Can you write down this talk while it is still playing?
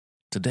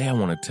Today I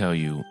want to tell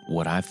you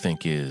what I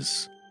think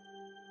is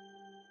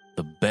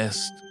the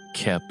best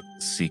kept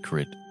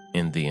secret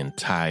in the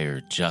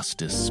entire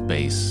justice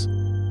space.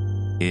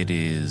 It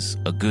is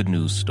a good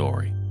news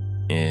story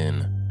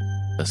in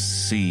a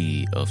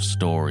sea of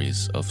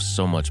stories of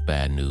so much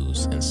bad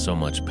news and so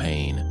much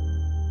pain.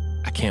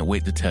 I can't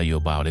wait to tell you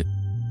about it.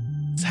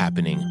 It's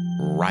happening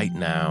right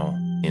now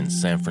in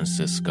San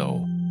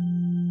Francisco.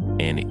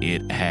 And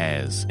it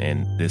has,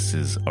 and this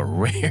is a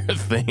rare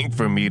thing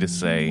for me to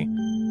say,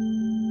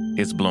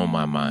 it's blown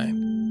my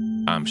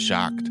mind. I'm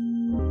shocked.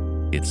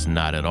 It's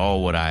not at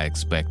all what I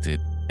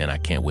expected, and I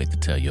can't wait to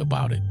tell you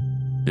about it.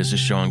 This is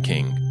Sean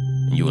King,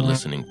 and you are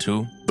listening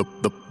to The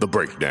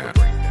Breakdown.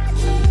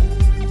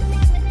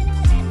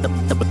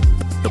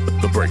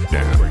 The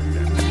Breakdown.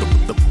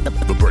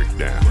 The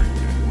Breakdown.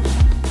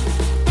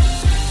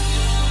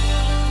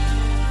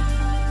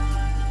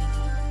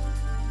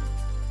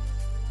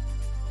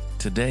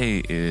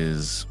 Today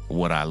is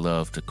what I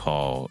love to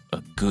call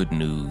a good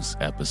news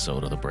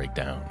episode of The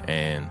Breakdown.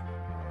 And,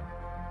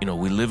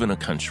 we live in a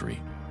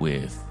country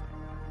with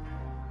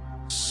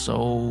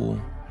so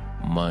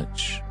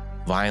much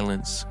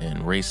violence and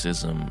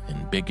racism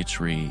and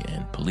bigotry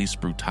and police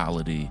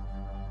brutality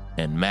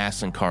and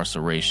mass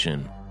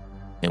incarceration.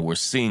 And we're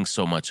seeing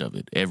so much of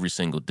it every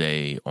single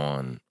day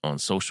on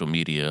social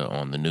media,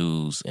 on the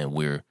news. And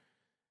we're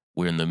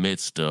in the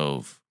midst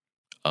of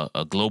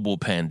a global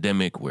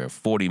pandemic where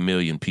 40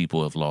 million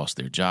people have lost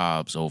their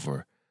jobs.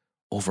 Over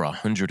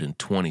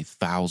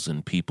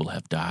 120,000 people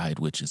have died,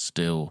 which is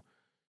still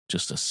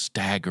just a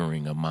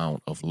staggering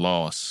amount of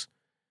loss.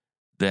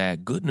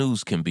 That good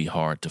news can be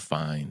hard to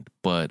find,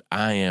 but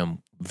I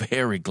am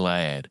very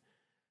glad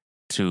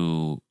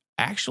to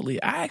I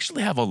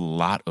actually have a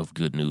lot of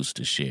good news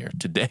to share.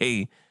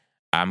 Today,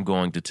 I'm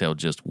going to tell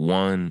just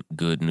one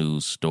good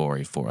news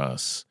story for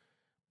us,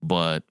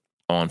 but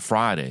on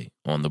Friday,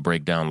 on The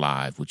Breakdown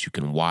Live, which you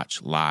can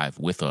watch live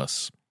with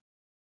us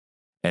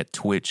at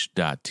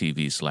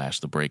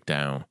twitch.tv/The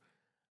Breakdown,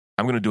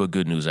 I'm going to do a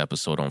good news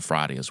episode on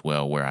Friday as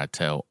well, where I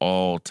tell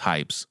all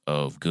types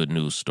of good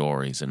news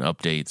stories and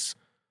updates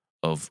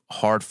of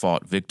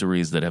hard-fought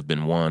victories that have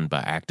been won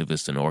by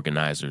activists and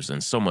organizers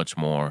and so much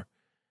more.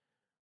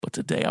 But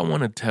today I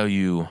want to tell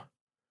you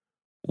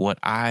what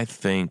I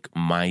think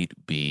might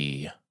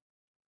be,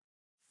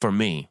 for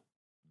me,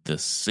 the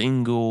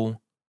single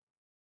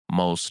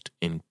most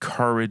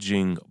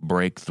encouraging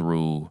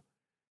breakthrough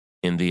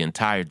in the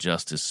entire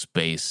justice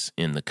space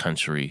in the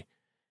country.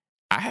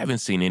 I haven't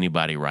seen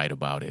anybody write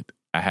about it.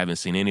 I haven't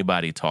seen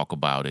anybody talk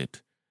about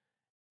it.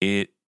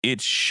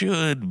 It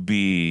should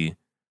be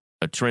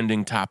a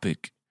trending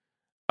topic.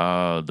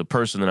 The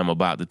person that I'm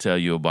about to tell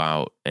you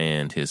about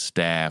and his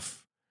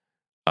staff,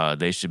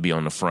 they should be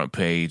on the front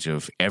page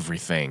of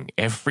everything,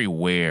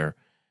 everywhere,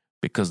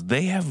 because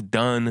they have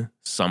done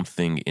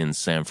something in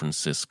San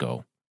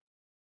Francisco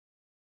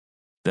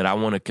that I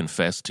want to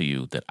confess to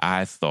you that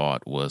I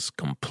thought was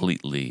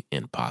completely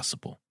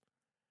impossible.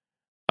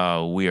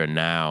 We are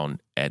now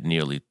at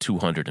nearly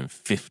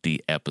 250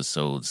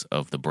 episodes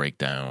of The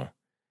Breakdown.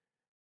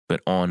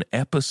 But on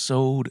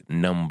episode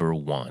number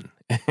 1,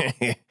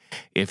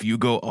 if you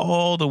go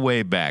all the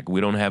way back, we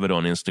don't have it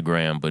on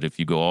Instagram, but if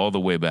you go all the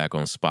way back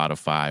on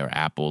Spotify or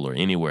Apple or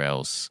anywhere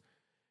else,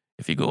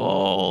 if you go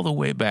all the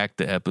way back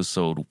to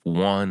episode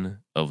 1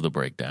 of The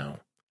Breakdown,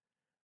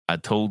 I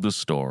told the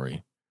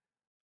story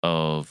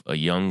of a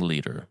young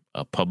leader,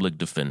 a public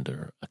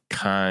defender, a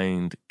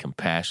kind,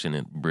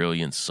 compassionate,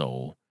 brilliant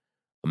soul,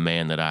 a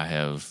man that I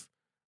have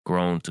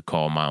grown to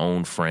call my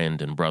own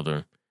friend and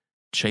brother,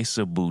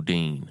 Chesa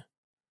Boudin,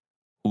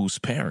 whose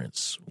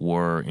parents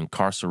were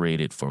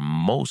incarcerated for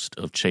most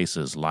of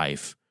Chesa's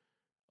life,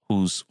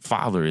 whose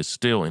father is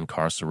still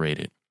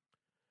incarcerated,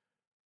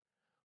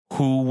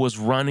 who was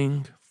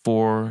running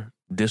for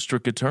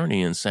district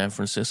attorney in San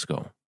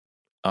Francisco.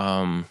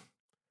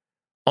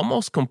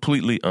 Almost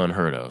completely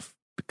unheard of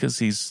because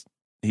he's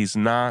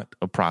not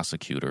a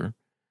prosecutor.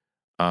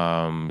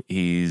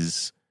 He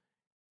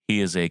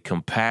is a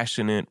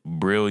compassionate,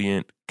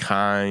 brilliant,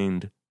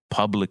 kind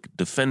public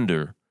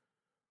defender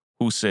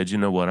who said, you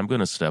know what, I'm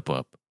going to step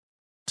up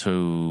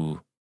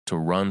to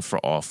run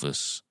for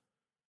office,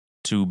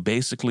 to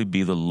basically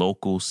be the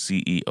local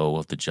CEO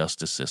of the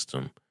justice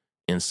system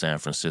in San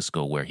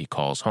Francisco where he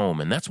calls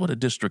home. And that's what a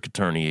district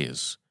attorney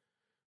is.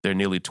 There are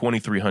nearly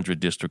 2,300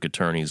 district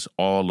attorneys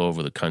all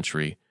over the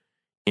country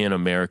in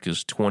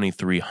America's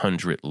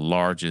 2,300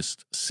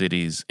 largest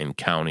cities and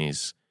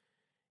counties.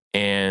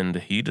 And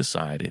he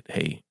decided,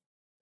 hey,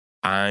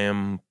 I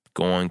am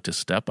going to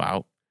step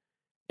out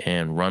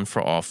and run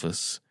for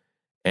office.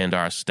 And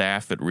our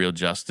staff at Real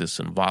Justice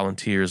and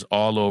volunteers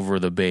all over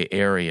the Bay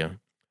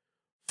Area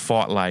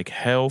fought like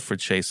hell for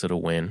Chesa to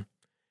win.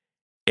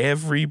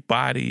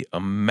 Everybody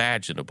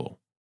imaginable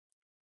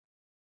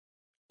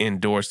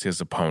endorsed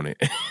his opponent.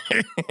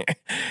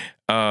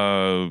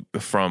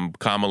 From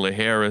Kamala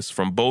Harris,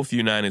 from both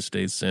United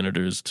States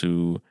senators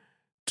to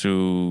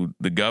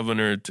the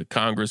governor, to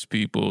Congress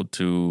people,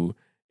 to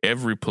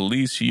every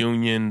police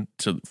union,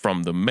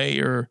 from the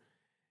mayor.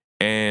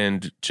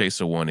 And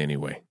Chaser won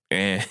anyway.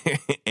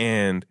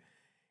 And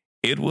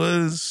it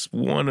was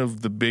one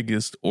of the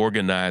biggest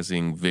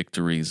organizing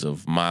victories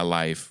of my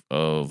life,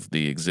 of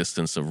the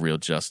existence of Real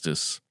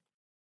Justice.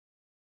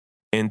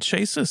 And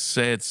Chaser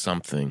said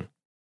something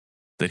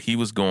that he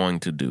was going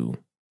to do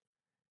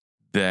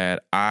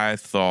that I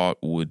thought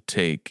would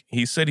take,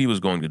 he said he was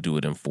going to do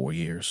it in 4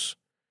 years.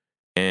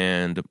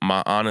 And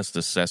my honest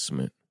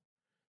assessment,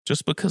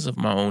 just because of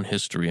my own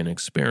history and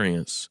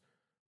experience,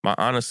 my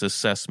honest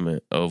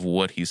assessment of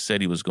what he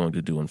said he was going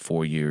to do in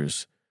 4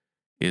 years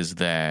is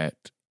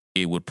that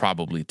it would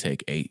probably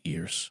take 8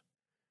 years.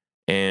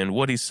 And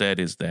what he said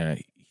is that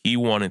he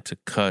wanted to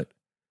cut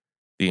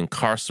the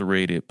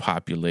incarcerated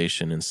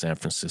population in San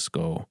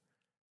Francisco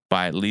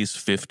by at least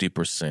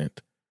 50%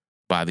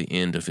 by the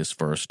end of his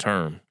first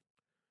term.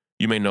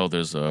 You may know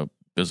there's a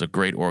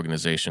great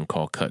organization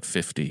called Cut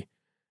 50,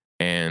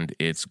 and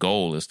its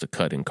goal is to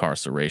cut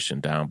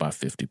incarceration down by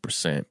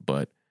 50%.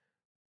 But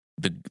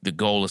the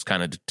goal is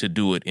kind of to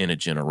do it in a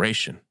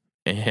generation.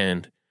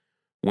 And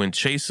when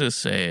Chaser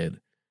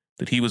said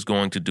that he was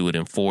going to do it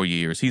in 4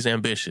 years, he's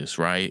ambitious,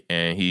 right?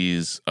 And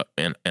he's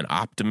an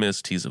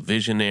optimist. He's a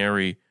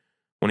visionary.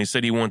 When he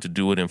said he wanted to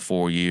do it in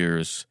 4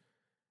 years,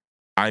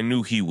 I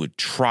knew he would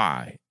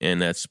try.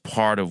 And that's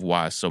part of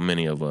why so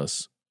many of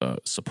us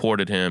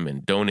supported him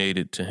and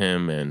donated to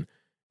him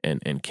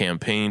and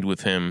campaigned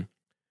with him.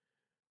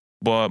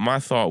 But my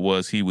thought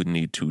was he would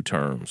need 2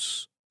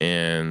 terms.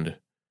 And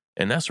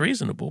that's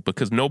reasonable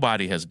because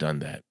nobody has done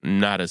that.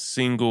 Not a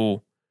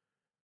single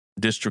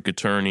district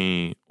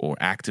attorney or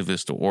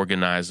activist or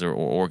organizer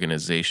or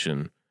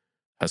organization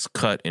has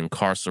cut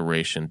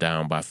incarceration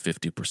down by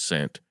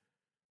 50%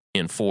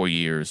 in 4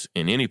 years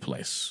in any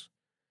place.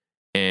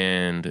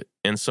 And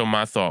so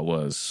my thought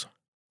was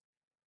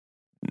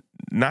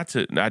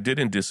I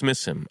didn't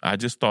dismiss him. I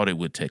just thought it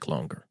would take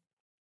longer.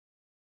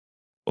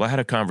 Well, I had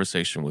a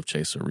conversation with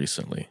Chaser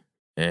recently,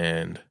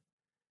 and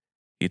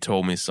he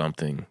told me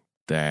something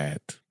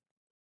that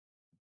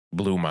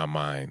blew my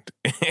mind.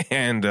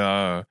 And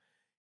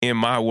in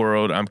my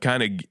world, I'm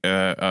kind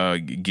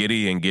of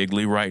giddy and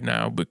giggly right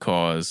now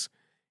because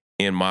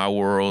in my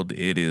world,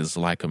 it is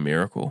like a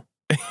miracle.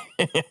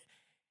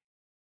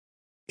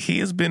 He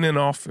has been in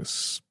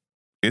office.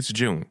 It's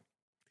June.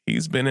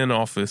 He's been in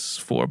office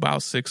for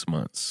about 6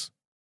 months,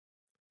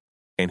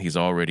 and he's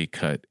already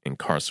cut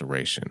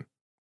incarceration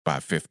by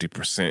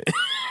 50%.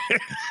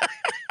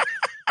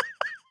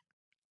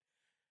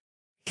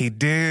 He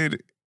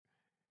did.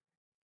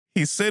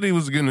 He said he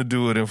was going to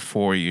do it in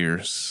 4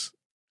 years.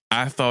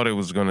 I thought it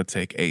was going to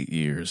take 8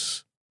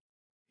 years.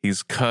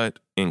 He's cut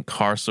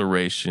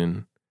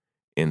incarceration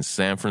in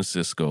San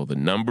Francisco. The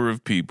number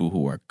of people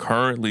who are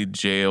currently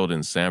jailed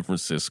in San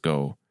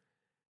Francisco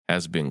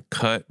has been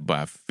cut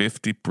by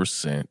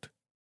 50%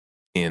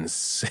 in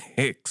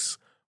 6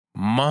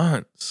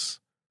 months.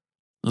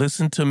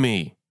 Listen to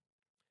me.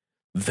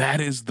 That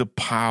is the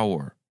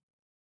power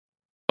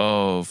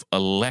of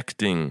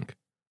electing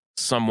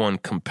someone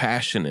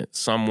compassionate,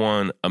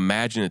 someone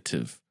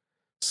imaginative,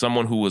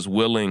 someone who is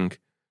willing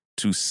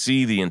to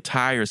see the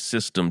entire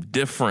system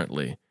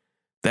differently.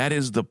 That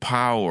is the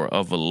power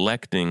of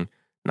electing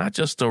not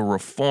just a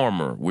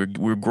reformer.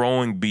 We're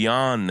growing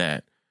beyond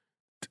that.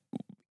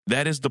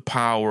 That is the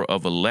power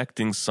of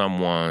electing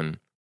someone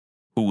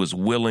who is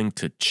willing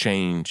to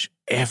change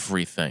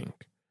everything.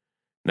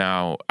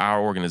 Now,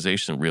 our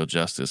organization, Real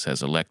Justice,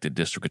 has elected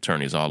district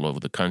attorneys all over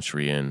the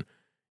country, in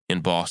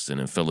Boston,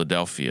 in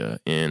Philadelphia,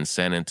 in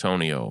San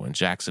Antonio, in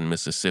Jackson,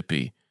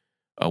 Mississippi.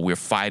 We're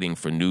fighting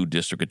for new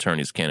district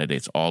attorneys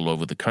candidates all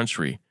over the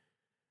country.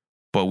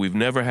 But we've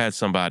never had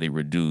somebody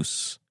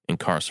reduce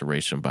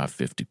incarceration by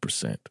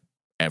 50%,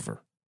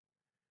 ever.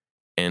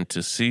 And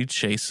to see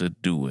Chaser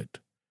do it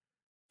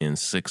in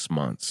 6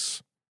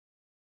 months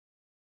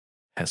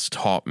has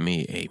taught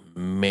me a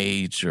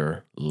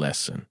major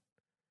lesson.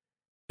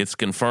 It's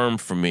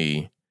confirmed for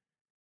me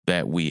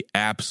that we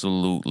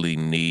absolutely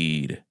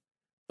need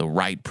the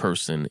right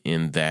person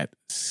in that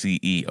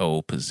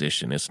CEO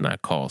position. It's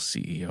not called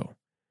CEO.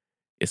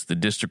 It's the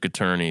district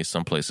attorney.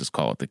 Some places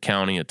call it the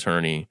county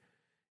attorney.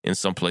 In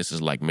some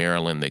places like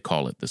Maryland, they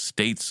call it the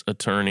state's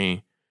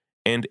attorney.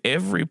 And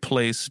every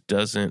place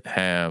doesn't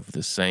have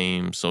the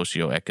same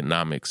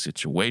socioeconomic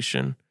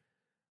situation.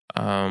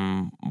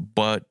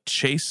 But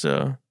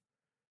Chaser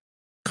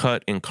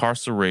cut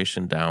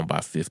incarceration down by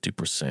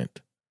 50%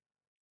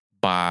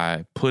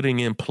 by putting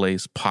in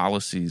place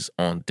policies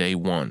on day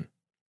one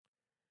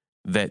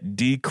that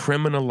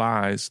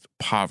decriminalized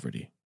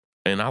poverty.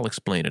 And I'll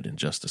explain it in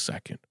just a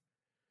second.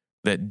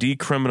 That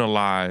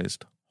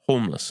decriminalized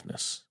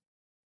homelessness.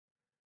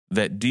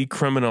 That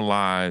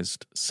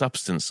decriminalized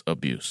substance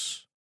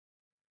abuse.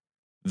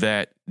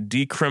 That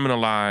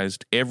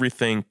decriminalized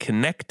everything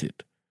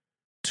connected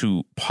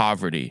to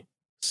poverty,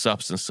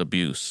 substance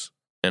abuse,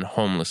 and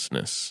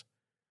homelessness.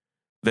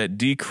 That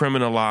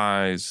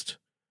decriminalized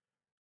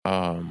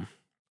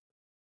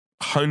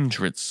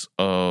hundreds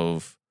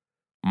of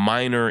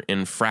minor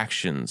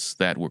infractions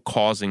that were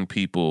causing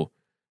people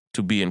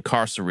to be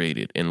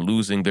incarcerated and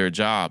losing their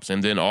jobs,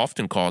 and then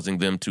often causing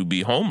them to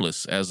be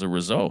homeless as a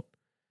result.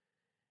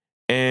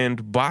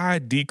 And by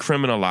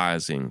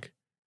decriminalizing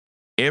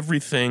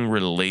everything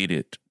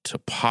related to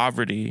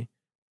poverty,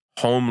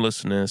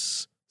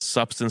 homelessness,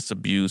 substance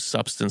abuse,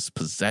 substance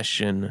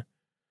possession,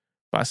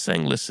 by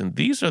saying, listen,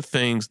 these are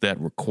things that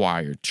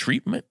require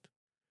treatment,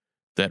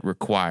 that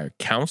require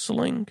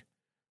counseling,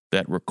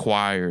 that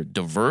require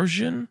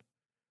diversion,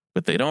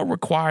 but they don't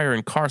require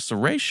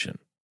incarceration.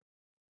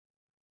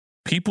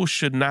 People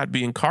should not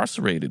be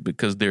incarcerated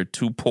because they're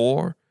too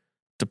poor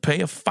to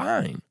pay a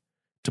fine,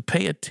 to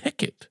pay a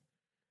ticket.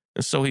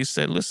 And so he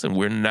said, listen,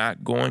 we're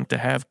not going to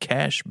have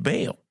cash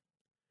bail.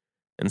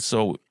 And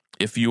so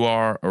if you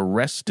are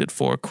arrested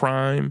for a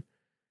crime,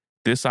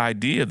 this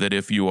idea that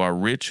if you are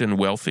rich and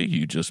wealthy,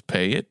 you just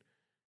pay it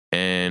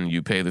and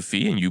you pay the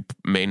fee, and you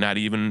may not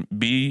even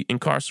be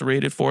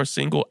incarcerated for a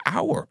single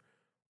hour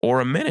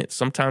or a minute.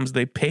 Sometimes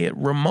they pay it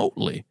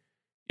remotely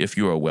if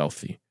you are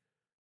wealthy.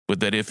 But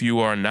that if you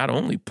are not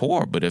only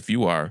poor, but if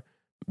you are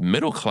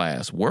middle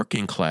class,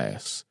 working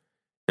class,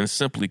 and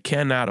simply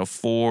cannot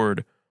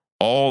afford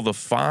all the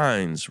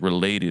fines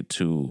related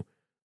to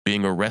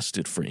being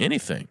arrested for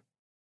anything,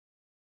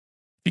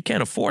 if you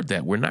can't afford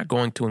that, we're not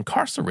going to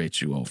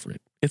incarcerate you over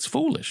it. It's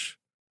foolish.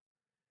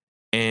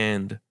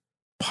 And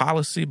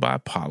policy by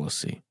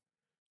policy,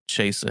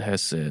 Chesa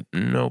has said,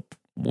 nope,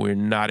 we're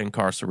not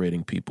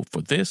incarcerating people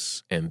for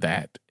this and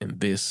that and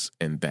this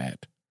and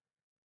that.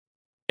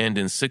 And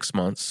in 6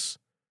 months,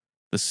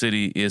 the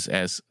city is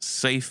as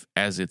safe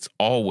as it's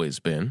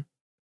always been,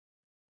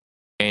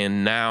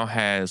 and now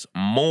has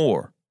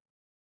more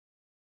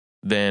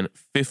than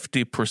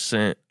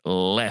 50%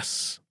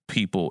 less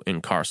people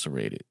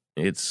incarcerated.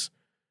 It's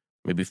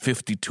maybe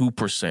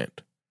 52%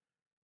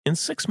 in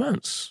 6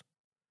 months.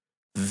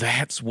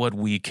 That's what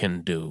we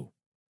can do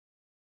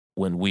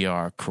when we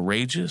are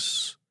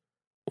courageous,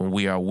 when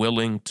we are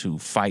willing to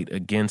fight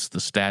against the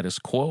status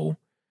quo.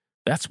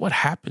 That's what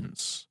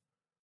happens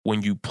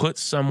when you put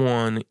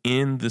someone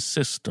in the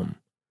system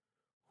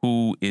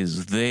who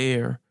is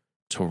there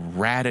to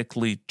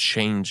radically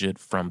change it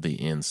from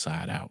the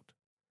inside out.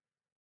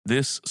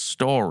 This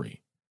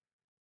story,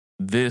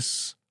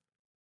 it's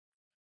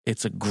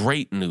a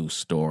great news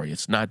story.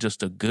 It's not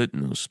just a good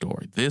news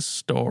story. This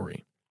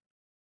story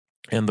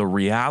and the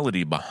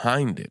reality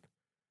behind it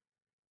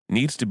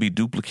needs to be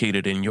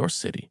duplicated in your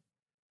city,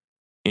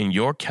 in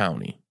your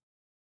county,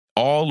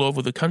 all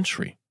over the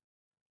country.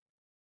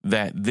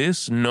 That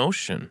this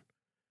notion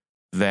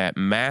that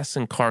mass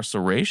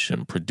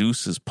incarceration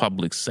produces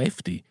public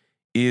safety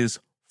is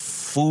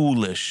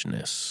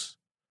foolishness.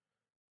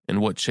 And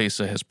what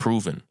Chesa has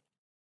proven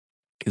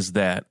is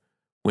that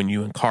when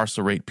you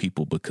incarcerate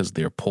people because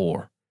they're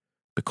poor,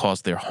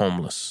 because they're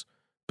homeless,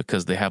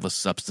 because they have a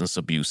substance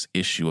abuse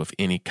issue of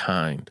any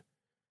kind,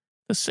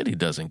 the city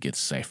doesn't get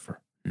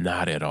safer.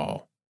 Not at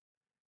all.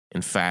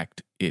 In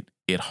fact, it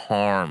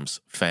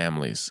harms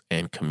families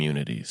and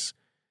communities.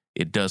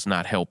 It does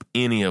not help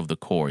any of the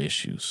core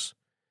issues.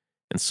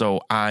 And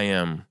so I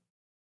am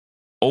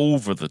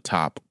over the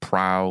top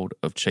proud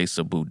of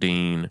Chesa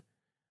Boudin,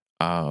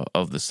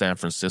 of the San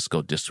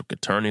Francisco District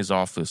Attorney's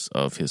Office,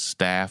 of his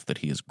staff that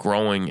he is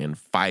growing and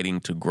fighting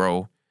to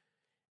grow.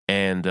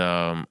 And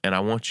I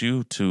want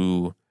you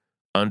to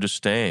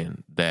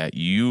understand that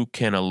you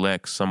can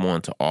elect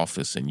someone to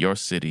office in your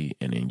city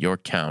and in your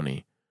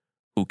county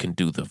who can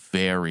do the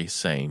very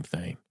same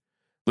thing.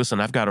 Listen,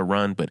 I've got to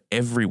run, but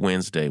every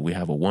Wednesday we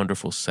have a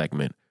wonderful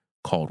segment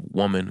called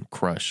Woman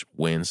Crush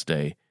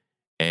Wednesday,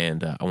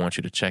 and I want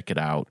you to check it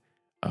out.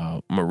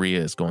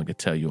 Maria is going to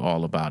tell you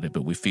all about it,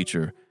 but we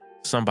feature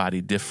somebody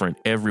different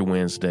every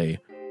Wednesday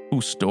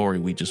whose story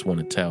we just want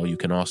to tell. You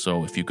can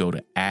also, if you go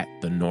to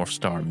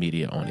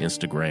 @TheNorthStarMedia on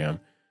Instagram,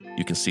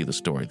 you can see the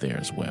story there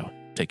as well.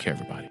 Take care,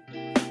 everybody.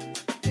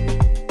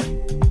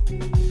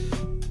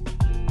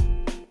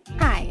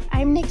 Hi,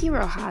 I'm Nikki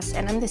Rojas,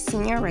 and I'm the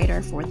senior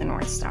writer for The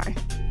North Star.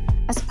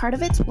 As part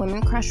of its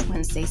Women Crush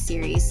Wednesday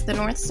series, The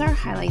North Star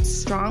highlights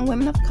strong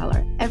women of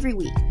color every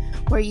week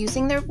who are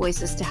using their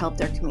voices to help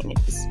their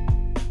communities.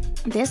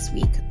 This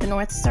week, The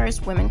North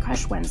Star's Women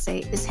Crush Wednesday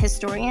is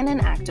historian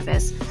and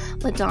activist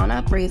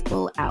LaDonna Brave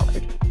Bull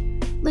Allard.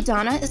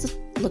 LaDonna is a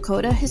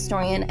Lakota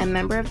historian and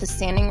member of the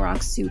Standing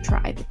Rock Sioux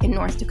tribe in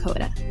North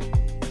Dakota.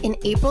 In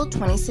April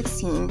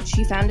 2016,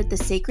 she founded the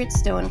Sacred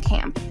Stone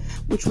Camp,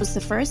 which was the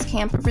first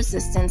camp of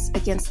resistance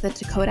against the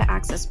Dakota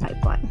Access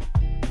Pipeline.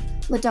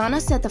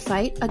 LaDonna said the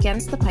fight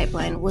against the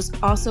pipeline was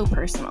also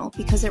personal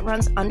because it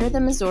runs under the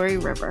Missouri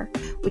River,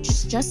 which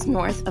is just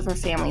north of her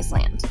family's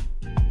land.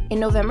 In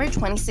November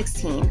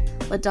 2016,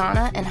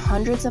 LaDonna and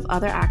hundreds of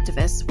other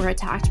activists were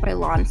attacked by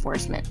law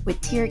enforcement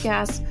with tear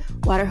gas,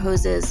 water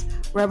hoses,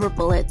 rubber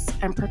bullets,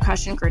 and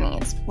percussion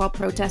grenades while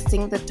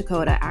protesting the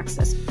Dakota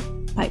Access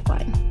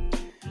Pipeline.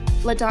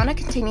 LaDonna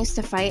continues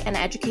to fight and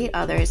educate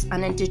others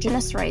on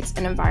Indigenous rights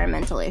and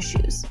environmental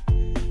issues.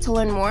 To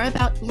learn more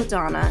about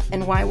LaDonna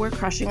and why we're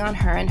crushing on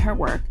her and her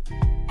work,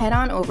 head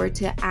on over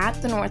to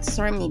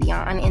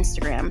 @TheNorthStarMedia on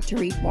Instagram to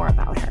read more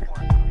about her.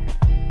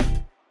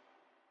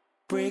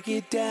 break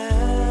it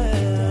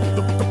down.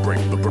 The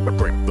breakdown. The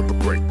breakdown. The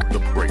breakdown.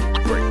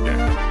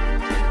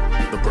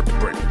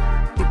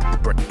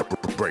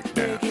 Break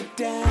it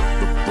down.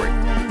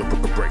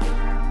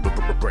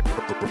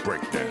 The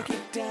breakdown.